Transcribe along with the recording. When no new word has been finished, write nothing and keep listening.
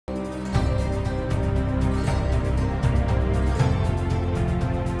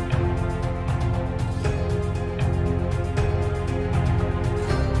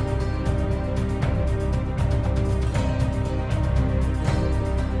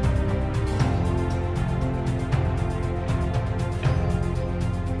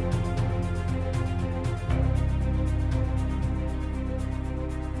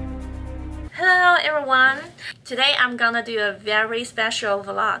Today I'm gonna do a very special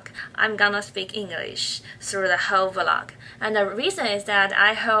vlog. I'm gonna speak English through the whole vlog. And the reason is that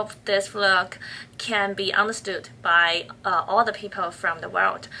I hope this vlog can be understood by all the people from the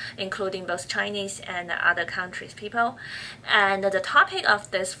world, including both Chinese and other countries' people. And the topic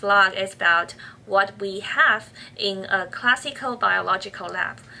of this vlog is about what we have in a classical biological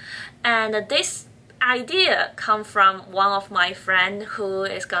lab. And this idea come from one of my friend who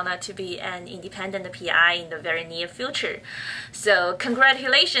is gonna to be an independent PI in the very near future. So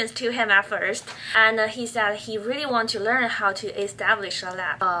congratulations to him at first. And he said he really want to learn how to establish a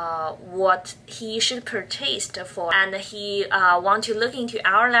lab, what he should purchase for, and he want to look into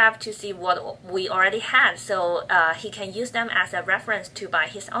our lab to see what we already had, so he can use them as a reference to buy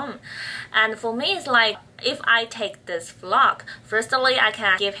his own. And for me, it's like, if I take this vlog, firstly, I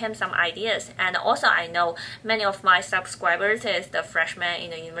can give him some ideas, and also I know many of my subscribers is the freshmen in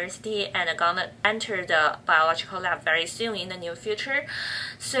the university and are gonna enter the biological lab very soon in the near future.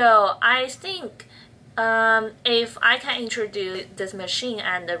 So I think if I can introduce this machine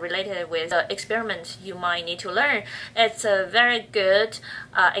and related with the experiments you might need to learn, it's a very good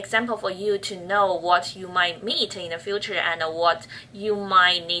example for you to know what you might meet in the future and what you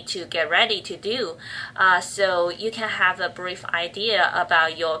might need to get ready to do, so you can have a brief idea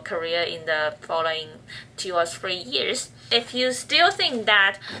about your career in the following 2 or 3 years. If you still think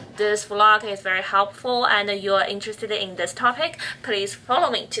that this vlog is very helpful and you are interested in this topic, please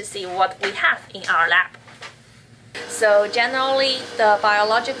follow me to see what we have in our lab. So generally, the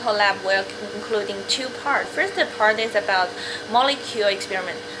biological lab will including 2 parts. First part is about molecule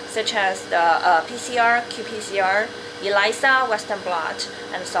experiment, such as the PCR, qPCR, ELISA, Western blot,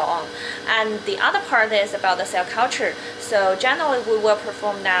 and so on. And the other part is about the cell culture. So generally, we will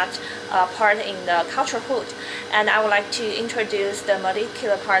perform that part in the culture hood. And I would like to introduce the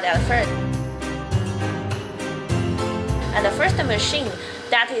molecular part at first. And the first machine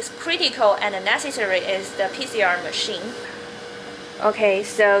that is critical and necessary is the PCR machine. Okay,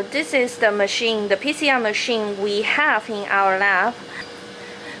 so this is the machine, the PCR machine we have in our lab.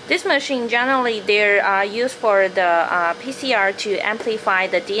 This machine generally they are used for the PCR to amplify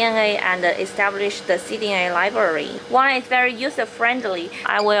the DNA and establish the cDNA library. One is very user friendly.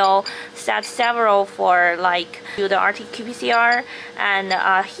 I will set several for like do the RT-qPCR, and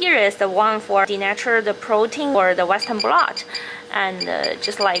here is the one for denature the protein or the Western blot, and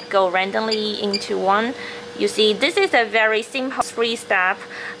just like go randomly into one. You see, this is a very simple 3-step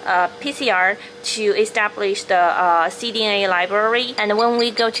PCR to establish the cDNA library. And when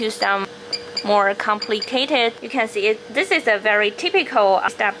we go to some more complicated, you can see this is a very typical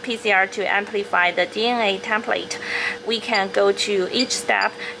step PCR to amplify the DNA template. We can go to each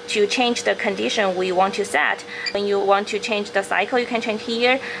step to change the condition we want to set. When you want to change the cycle, you can change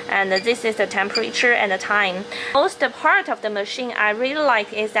here, and this is the temperature and the time. Most part of the machine I really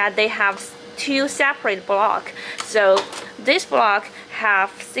like is that they have 2 separate blocks. So this block have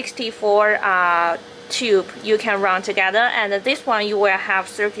 64 tube you can run together, and this one you will have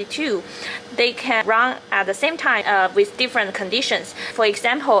 32. They can run at the same time with different conditions. For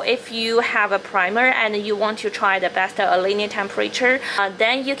example, if you have a primer and you want to try the best linear temperature,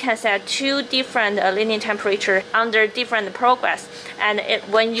 then you can set 2 different linear temperature under different progress, and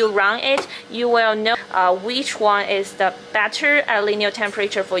when you run it, you will know which one is the better linear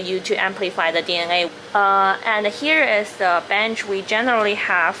temperature for you to amplify the DNA. And here is the bench we generally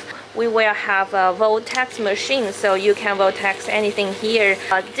have. We will have a voltex machine, so you can voltex anything here.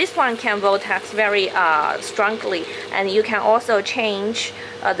 This one can voltex very strongly, and you can also change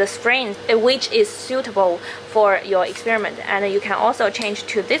the strain which is suitable for your experiment. And you can also change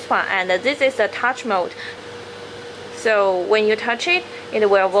to this one, and this is a touch mode. So when you touch it, it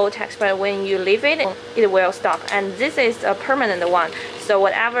will voltex, but when you leave it, it will stop. And this is a permanent one, so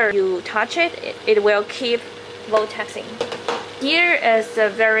whatever you touch it, it will keep voltexing. Here is a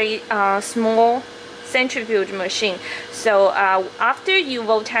very small centrifuge machine. So after you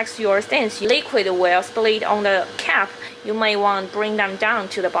voltex your stains, liquid will split on the cap. You may want to bring them down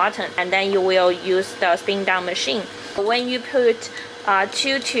to the bottom, and then you will use the spin down machine. When you put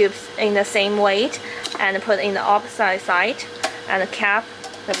 2 tubes in the same weight and put in the opposite side and cap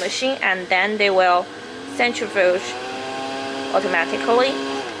the machine, and then they will centrifuge automatically.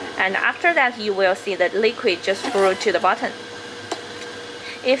 And after that, you will see the liquid just flow to the bottom.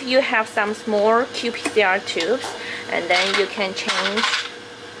 If you have some small qPCR tubes, and then you can change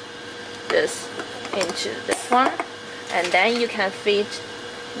this into this one, and then you can fit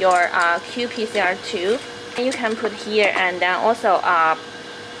your qPCR tube. And you can put here, and then also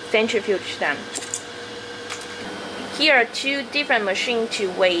centrifuge them. Here are 2 different machines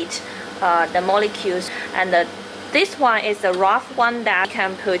to weight the molecules, and This one is the rough one that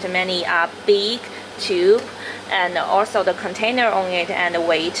can put many big tube and also the container on it and the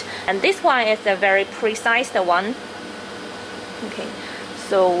weight. And this one is a very precise one. Okay,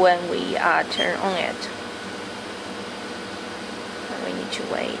 so when we turn on it, we need to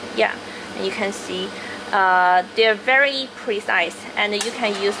wait. Yeah, and you can see they're very precise, and you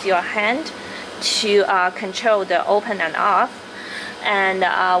can use your hand to control the open and off. And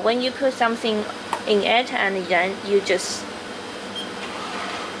when you put something in it, and then you just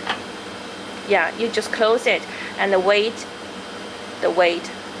close it and wait the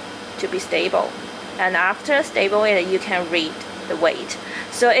weight to be stable. And after stable it, you can read the weight.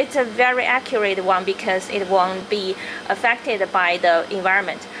 So it's a very accurate one because it won't be affected by the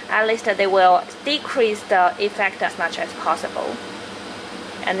environment. At least they will decrease the effect as much as possible.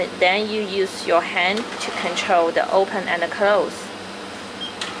 And then you use your hand to control the open and the close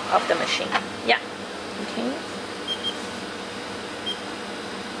of the machine. Yeah. Okay.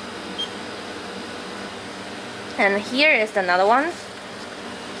 And here is another one.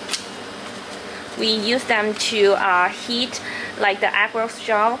 We use them to heat like the egg roast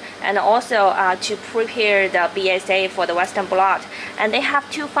gel, and also to prepare the BSA for the Western blot. And they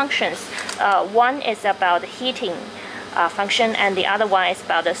have two functions. One is about the heating function, and the other one is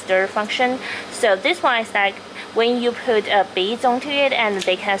about the stir function. So this one is like when you put beads onto it, and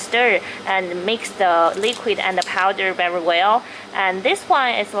they can stir and mix the liquid and the powder very well. And this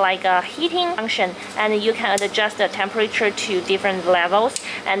one is like a heating function, and you can adjust the temperature to different levels,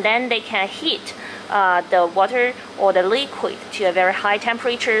 and then they can heat the water or the liquid to a very high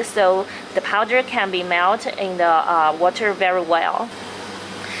temperature, so the powder can be melted in the water very well.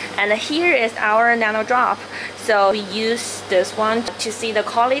 And here is our nano drop. So we use this one to see the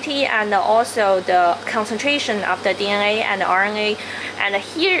quality and also the concentration of the DNA and the RNA. And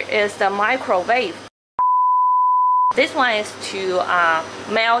here is the microwave. This one is to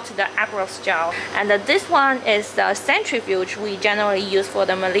melt the egg roast gel, and this one is the centrifuge we generally use for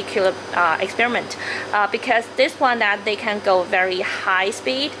the molecular experiment, because this one that they can go very high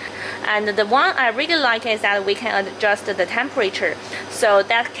speed. And the one I really like is that we can adjust the temperature, so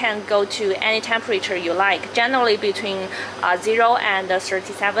that can go to any temperature you like. Generally between 0 and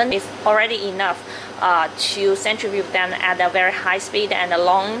 37 is already enough to centrifuge them at a very high speed and a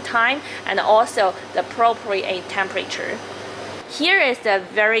long time, and also the appropriate temperature. Here is a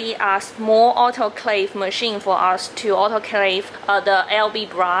very small autoclave machine for us to autoclave the LB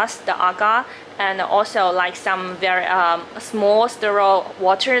brass, the agar, and also like some very small sterile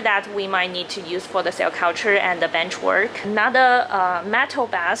water that we might need to use for the cell culture and the bench work. Another metal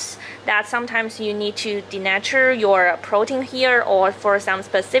bath that sometimes you need to denature your protein here, or for some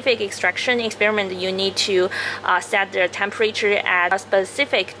specific extraction experiment you need to set the temperature at a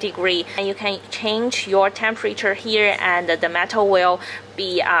specific degree, and you can change your temperature here, and the metal will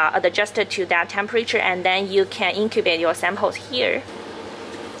be adjusted to that temperature, and then you can incubate your samples here.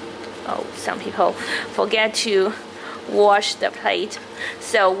 Oh, some people forget to wash the plate.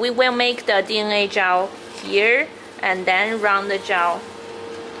 So we will make the DNA gel here, and then run the gel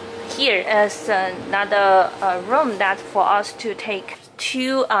here as another room that for us to take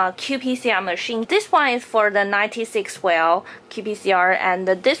two qPCR machines. This one is for the 96 well qPCR, and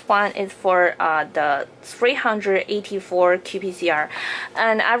this one is for the 384 qPCR.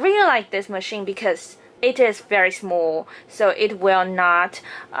 And I really like this machine because it is very small, so it will not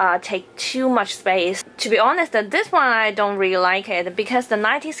take too much space. To be honest, this one I don't really like it because the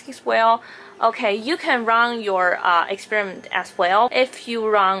 96 well, okay, you can run your experiment as well. If you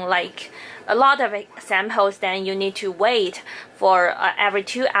run like a lot of samples, then you need to wait for every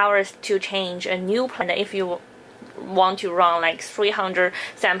 2 hours to change a new plate. If you want to run like 300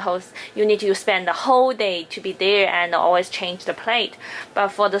 samples, you need to spend the whole day to be there and always change the plate. But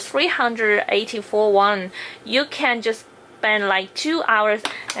for the 384 one, you can just spend like 2 hours.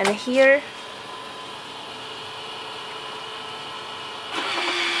 And here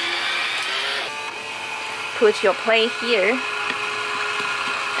put your plate here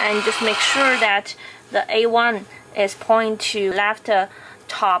and just make sure that the A1 is point to left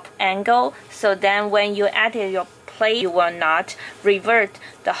top angle, so then when you edit your plate, you will not revert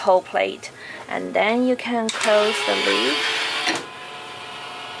the whole plate. And then you can close the lid.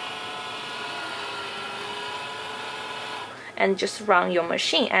 And just run your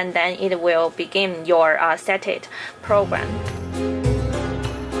machine, and then it will begin your set it program.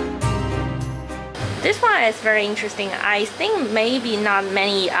 This one is very interesting. I think maybe not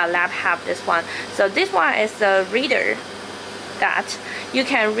many lab have this one. So this one is a reader that you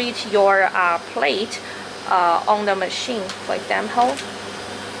can read your plate on the machine, for example.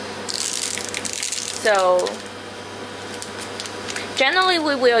 So Generally,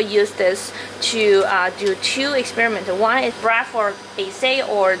 we will use this to do two experiments. One is Bradford assay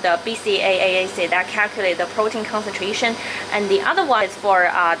or the BCAA assay that calculate the protein concentration, and the other one is for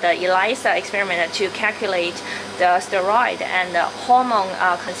the ELISA experiment to calculate the steroid and the hormone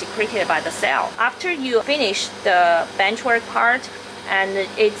secreted by the cell. After you finish the benchwork part, and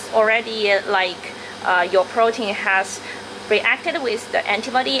it's already like your protein has reacted with the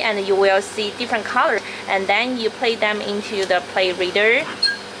antibody, and you will see different colors, and then you play them into the plate reader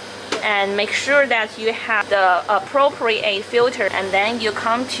and make sure that you have the appropriate filter, and then you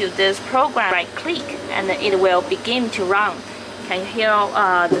come to this program, right click, and it will begin to run. Can you hear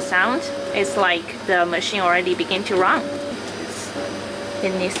the sound? It's like the machine already begin to run.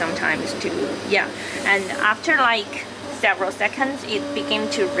 It needs some time to, yeah, and after like several seconds it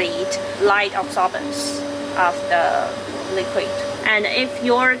begins to read light absorbance of the liquid. And if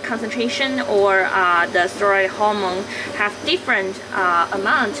your concentration or the steroid hormone have different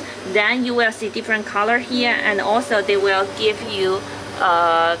amount, then you will see different color here, and also they will give you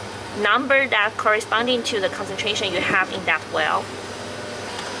a number that corresponding to the concentration you have in that well.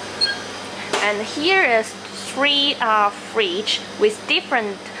 And here is three fridge with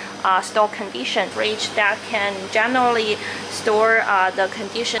different store condition. Fridge that can generally store the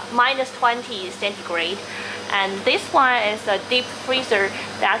condition -20 centigrade. And this one is a deep freezer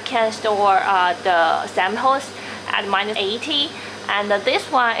that can store the samples at -80. And this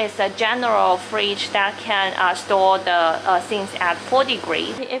one is a general fridge that can store the things at 40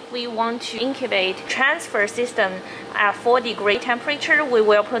 degrees. If we want to incubate transfer system at 40 degree temperature, we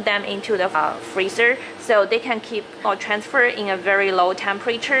will put them into the freezer so they can keep or transfer in a very low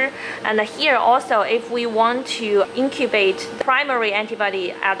temperature. And here also, if we want to incubate primary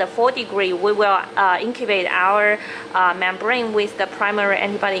antibody at the 40 degree, we will incubate our membrane with the primary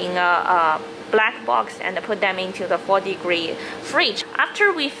antibody in a black box and put them into the 40 degree fridge.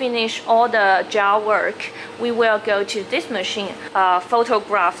 After we finish all the gel work, we will go to this machine,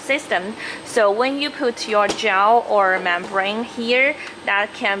 photograph system. So when you put your gel or membrane here, that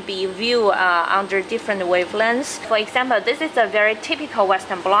can be viewed under different wavelengths. For example, this is a very typical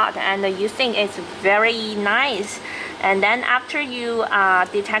Western blot, and you think it's very nice. And then after you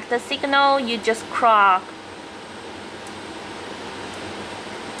detect the signal, you just crop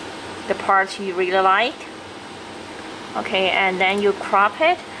the part you really like, okay, and then you crop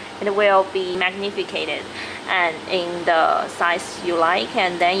it. It will be magnified and in the size you like,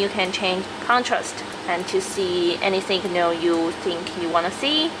 and then you can change contrast and to see any signal you think you want to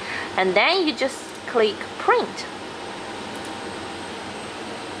see, and then you just click print,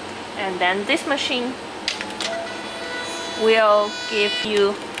 and then this machine will give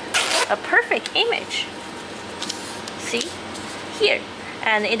you a perfect image. See here.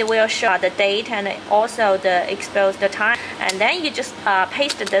 And it will show the date and also the exposed time, and then you just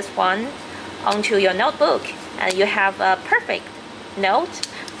paste this one onto your notebook, and you have a perfect note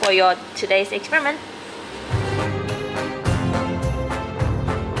for your today's experiment.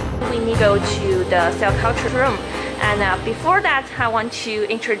 We need to go to the cell culture room, and before that I want to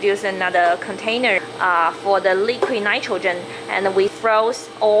introduce another container for the liquid nitrogen, and we froze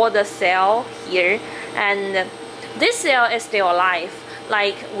all the cell here, and this cell is still alive.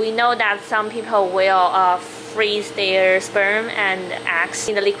 Like, we know that some people will freeze their sperm and eggs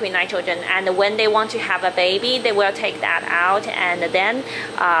in the liquid nitrogen, and when they want to have a baby, they will take that out and then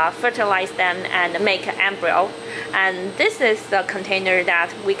fertilize them and make an embryo. And this is the container that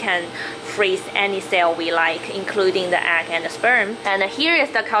we can freeze any cell we like, including the egg and the sperm. And here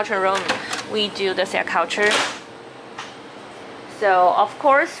is the culture room. We do the cell culture. So of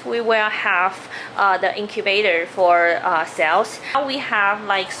course we will have the incubator for cells. Now we have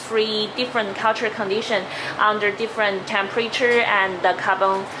like 3 different culture conditions under different temperature and the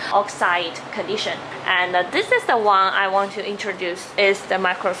carbon oxide condition. And this is the one I want to introduce, is the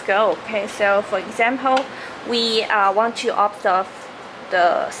microscope. Okay, so for example, we want to observe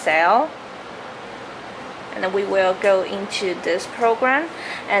the cell, and we will go into this program,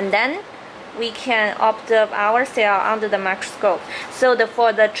 and then we can observe our cell under the microscope. So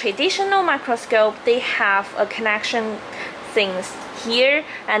for the traditional microscope, they have a connection things here,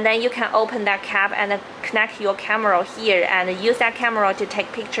 and then you can open that cap and connect your camera here and use that camera to take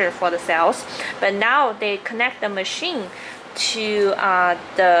picture for the cells. But now they connect the machine to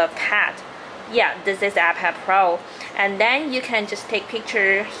the pad. Yeah, this is iPad Pro, and then you can just take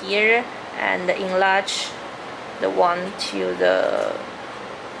picture here and enlarge the one to the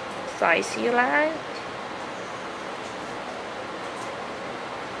size you like,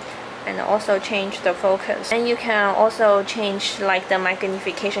 and also change the focus. And you can also change like the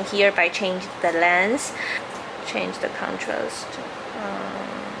magnification here by changing the lens, change the contrast,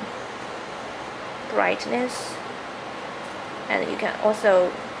 brightness, and you can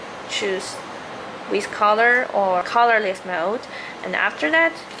also choose with color or colorless mode. And after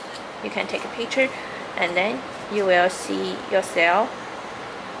that, you can take a picture, and then you will see your cell.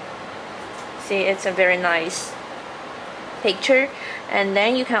 See, it's a very nice picture. And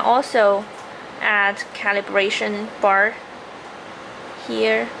then you can also add calibration bar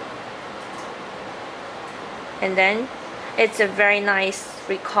here, and then it's a very nice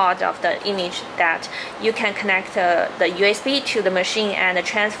record of the image that you can connect the USB to the machine and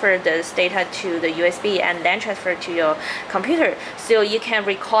transfer this data to the USB and then transfer to your computer. So you can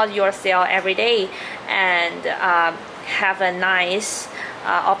record your cell every day and have a nice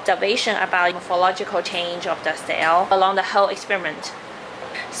observation about morphological change of the cell along the whole experiment.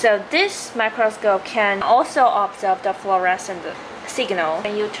 So this microscope can also observe the fluorescent signal.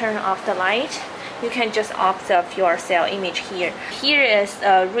 When you turn off the light, you can just observe your cell image here. Here is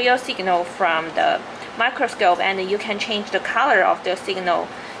a real signal from the microscope, and you can change the color of the signal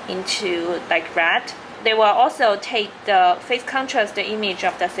into like red. They will also take the phase contrast image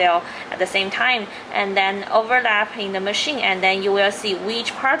of the cell at the same time and then overlap in the machine, and then you will see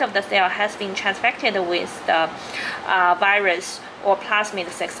which part of the cell has been transfected with the virus or plasmid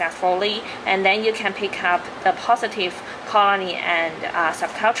successfully, and then you can pick up the positive colony and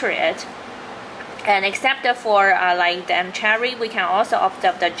subculture it. And except for like the M-cherry, we can also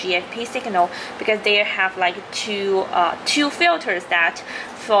observe the GFP signal because they have like two filters that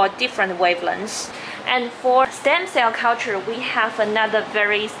for different wavelengths. And for stem cell culture, we have another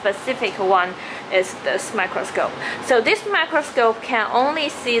very specific one, is this microscope. So this microscope can only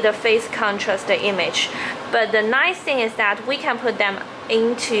see the phase contrast image, but the nice thing is that we can put them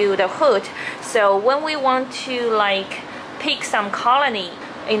into the hood. So when we want to like pick some colony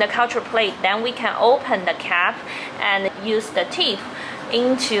in the culture plate, then we can open the cap and use the tip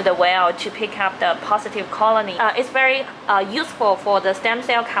into the well to pick up the positive colony. It's very useful for the stem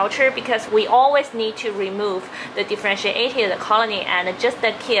cell culture because we always need to remove the differentiated colony and just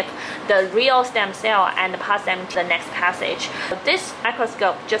keep the real stem cell and pass them to the next passage. This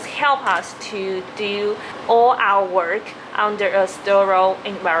microscope just helps us to do all our work under a sterile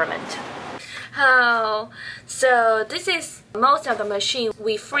environment. Oh, so this is most of the machines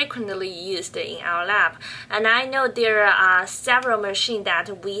we frequently used in our lab, and I know there are several machines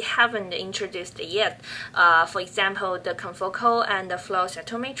that we haven't introduced yet. For example, the confocal and the flow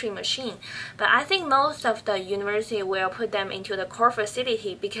cytometry machine. But I think most of the university will put them into the core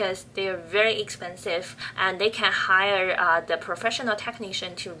facility because they're very expensive, and they can hire the professional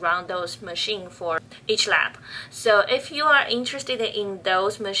technician to run those machines for each lab. So if you are interested in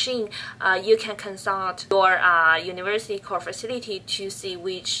those machines, you can consult your university core facility to see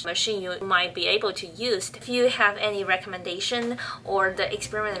which machine you might be able to use. If you have any recommendation or the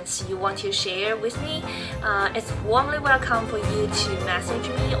experiments you want to share with me, it's warmly welcome for you to message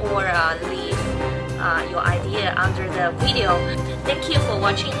me or leave your idea under the video. Thank you for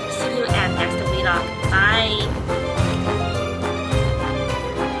watching. See you at next vlog. Bye!